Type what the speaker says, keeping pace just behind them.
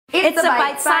It's a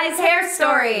bite-sized hair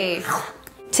story.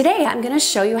 Today I'm going to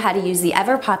show you how to use the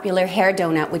ever popular hair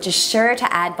donut, which is sure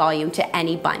to add volume to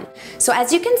any bun. So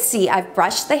as you can see, I've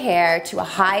brushed the hair to a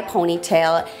high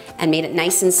ponytail and made it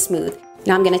nice and smooth.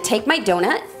 Now I'm going to take my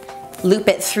donut, loop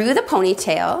it through the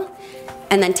ponytail,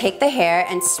 and then take the hair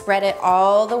and spread it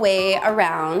all the way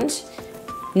around.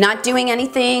 Not doing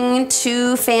anything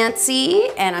too fancy,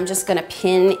 and I'm just going to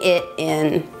pin it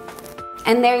in.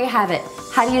 And there you have it.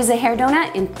 How to use a hair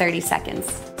donut in 30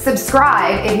 seconds.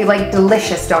 Subscribe if you like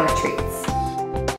delicious donut treats.